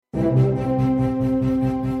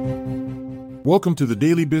Welcome to the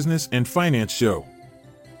Daily Business and Finance Show.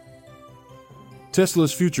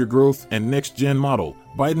 Tesla's future growth and next-gen model,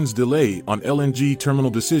 Biden's delay on LNG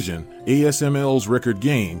terminal decision, ASML's record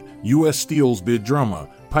gain, U.S. Steel's bid drama,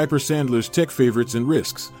 Piper Sandler's tech favorites and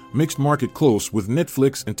risks, mixed market close with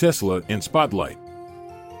Netflix and Tesla in spotlight.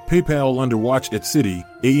 PayPal under watch at Citi,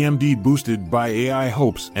 AMD boosted by AI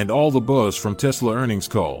hopes and all the buzz from Tesla earnings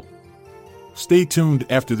call. Stay tuned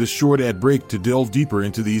after this short ad break to delve deeper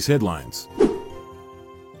into these headlines.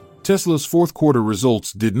 Tesla's fourth quarter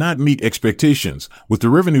results did not meet expectations, with the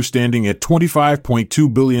revenue standing at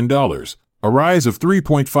 $25.2 billion, a rise of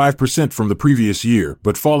 3.5% from the previous year,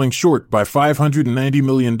 but falling short by $590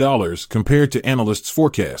 million compared to analysts'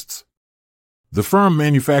 forecasts. The firm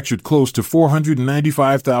manufactured close to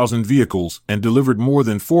 495,000 vehicles and delivered more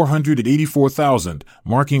than 484,000,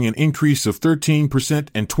 marking an increase of 13%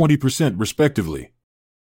 and 20% respectively.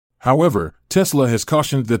 However, Tesla has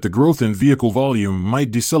cautioned that the growth in vehicle volume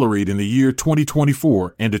might decelerate in the year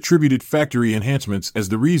 2024 and attributed factory enhancements as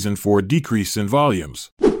the reason for a decrease in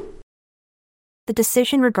volumes. The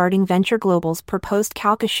decision regarding Venture Global's proposed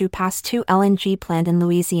Calcasieu Pass 2 LNG plant in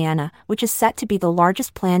Louisiana, which is set to be the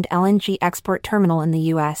largest planned LNG export terminal in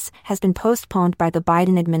the U.S., has been postponed by the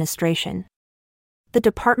Biden administration. The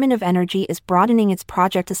Department of Energy is broadening its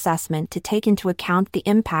project assessment to take into account the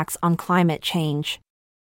impacts on climate change.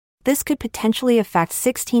 This could potentially affect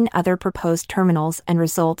 16 other proposed terminals and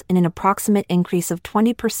result in an approximate increase of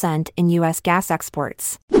 20% in U.S. gas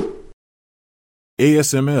exports.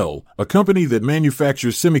 ASML, a company that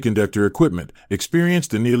manufactures semiconductor equipment,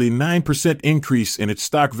 experienced a nearly 9% increase in its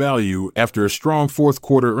stock value after a strong fourth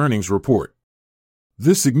quarter earnings report.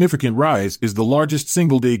 This significant rise is the largest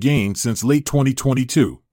single-day gain since late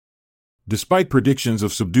 2022. Despite predictions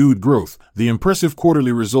of subdued growth, the impressive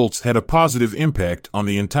quarterly results had a positive impact on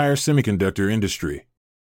the entire semiconductor industry.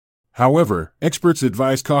 However, experts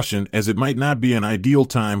advise caution as it might not be an ideal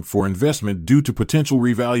time for investment due to potential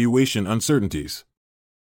revaluation uncertainties.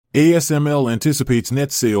 ASML anticipates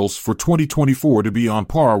net sales for 2024 to be on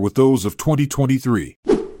par with those of 2023.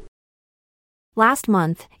 Last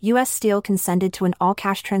month, U.S. Steel consented to an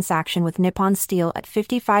all-cash transaction with Nippon Steel at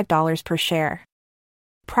 $55 per share.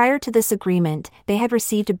 Prior to this agreement, they had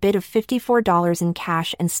received a bid of $54 in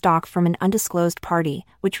cash and stock from an undisclosed party,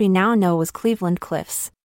 which we now know was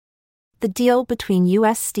Cleveland-Cliffs. The deal between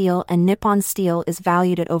U.S. Steel and Nippon Steel is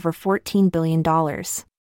valued at over $14 billion.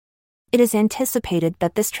 It is anticipated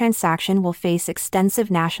that this transaction will face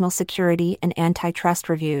extensive national security and antitrust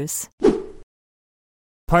reviews.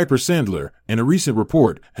 Piper Sandler, in a recent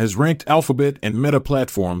report, has ranked Alphabet and Meta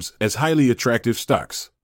platforms as highly attractive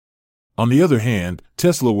stocks. On the other hand,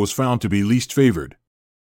 Tesla was found to be least favored.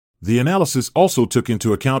 The analysis also took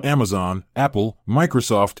into account Amazon, Apple,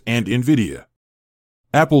 Microsoft, and Nvidia.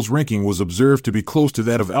 Apple's ranking was observed to be close to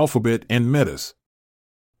that of Alphabet and Meta's.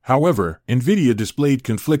 However, Nvidia displayed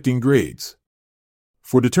conflicting grades.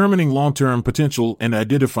 For determining long-term potential and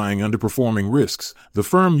identifying underperforming risks, the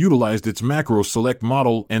firm utilized its macro select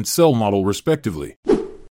model and sell model respectively.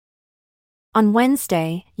 On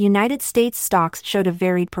Wednesday, United States stocks showed a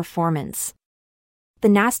varied performance. The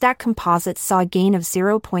Nasdaq Composite saw a gain of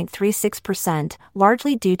 0.36%,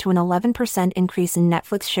 largely due to an 11% increase in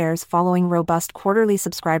Netflix shares following robust quarterly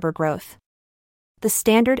subscriber growth. The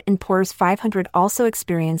Standard & Poor's 500 also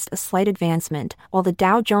experienced a slight advancement, while the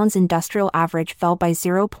Dow Jones Industrial Average fell by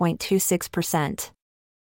 0.26%.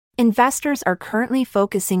 Investors are currently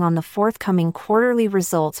focusing on the forthcoming quarterly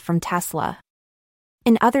results from Tesla.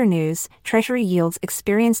 In other news, Treasury yields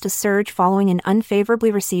experienced a surge following an unfavorably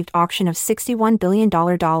received auction of $61 billion,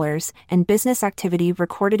 and business activity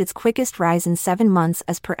recorded its quickest rise in 7 months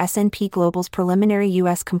as per S&P Global's preliminary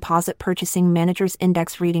U.S. Composite Purchasing Managers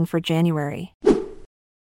Index reading for January.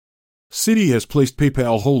 Citi has placed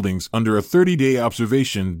PayPal Holdings under a 30-day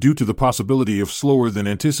observation due to the possibility of slower than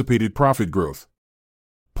anticipated profit growth.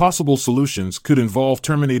 Possible solutions could involve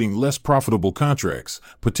terminating less profitable contracts,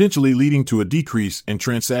 potentially leading to a decrease in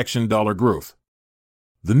transaction dollar growth.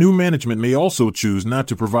 The new management may also choose not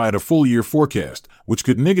to provide a full-year forecast, which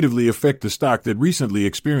could negatively affect the stock that recently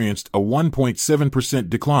experienced a 1.7%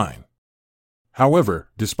 decline. However,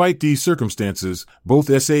 despite these circumstances,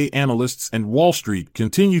 both SA analysts and Wall Street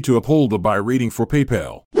continue to uphold a buy rating for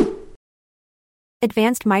PayPal.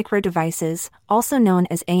 Advanced Micro Devices, also known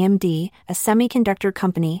as AMD, a semiconductor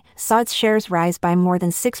company, saw its shares rise by more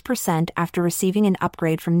than 6% after receiving an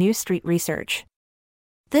upgrade from New Street Research.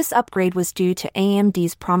 This upgrade was due to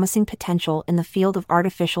AMD's promising potential in the field of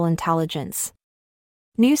artificial intelligence.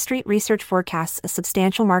 New Street Research forecasts a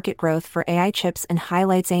substantial market growth for AI chips and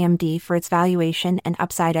highlights AMD for its valuation and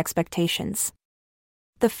upside expectations.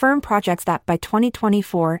 The firm projects that by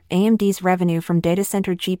 2024, AMD's revenue from data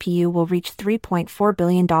center GPU will reach $3.4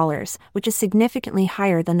 billion, which is significantly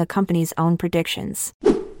higher than the company's own predictions.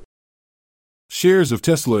 Shares of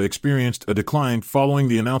Tesla experienced a decline following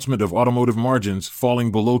the announcement of automotive margins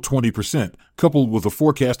falling below 20%, coupled with a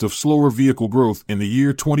forecast of slower vehicle growth in the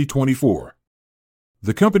year 2024.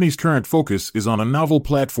 The company's current focus is on a novel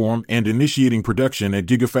platform and initiating production at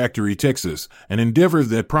Gigafactory, Texas, an endeavor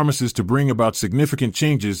that promises to bring about significant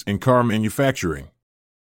changes in car manufacturing.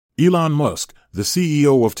 Elon Musk, the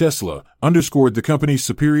CEO of Tesla, underscored the company's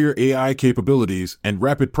superior AI capabilities and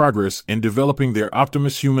rapid progress in developing their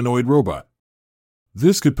Optimus humanoid robot.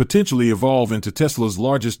 This could potentially evolve into Tesla's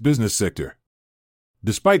largest business sector.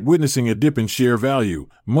 Despite witnessing a dip in share value,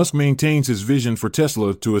 Musk maintains his vision for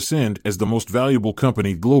Tesla to ascend as the most valuable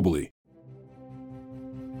company globally.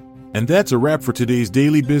 And that's a wrap for today's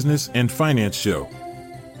daily business and finance show.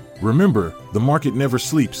 Remember, the market never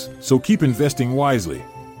sleeps, so keep investing wisely.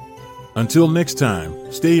 Until next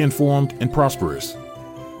time, stay informed and prosperous.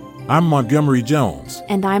 I'm Montgomery Jones.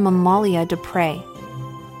 And I'm Amalia Dupre.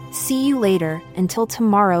 See you later, until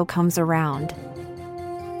tomorrow comes around.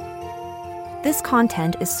 This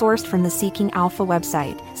content is sourced from the Seeking Alpha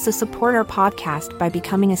website, so support our podcast by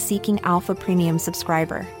becoming a Seeking Alpha Premium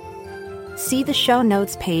subscriber. See the show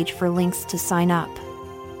notes page for links to sign up.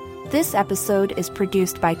 This episode is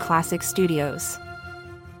produced by Classic Studios.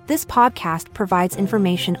 This podcast provides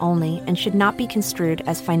information only and should not be construed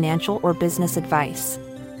as financial or business advice.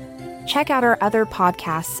 Check out our other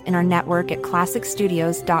podcasts in our network at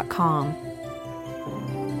classicstudios.com.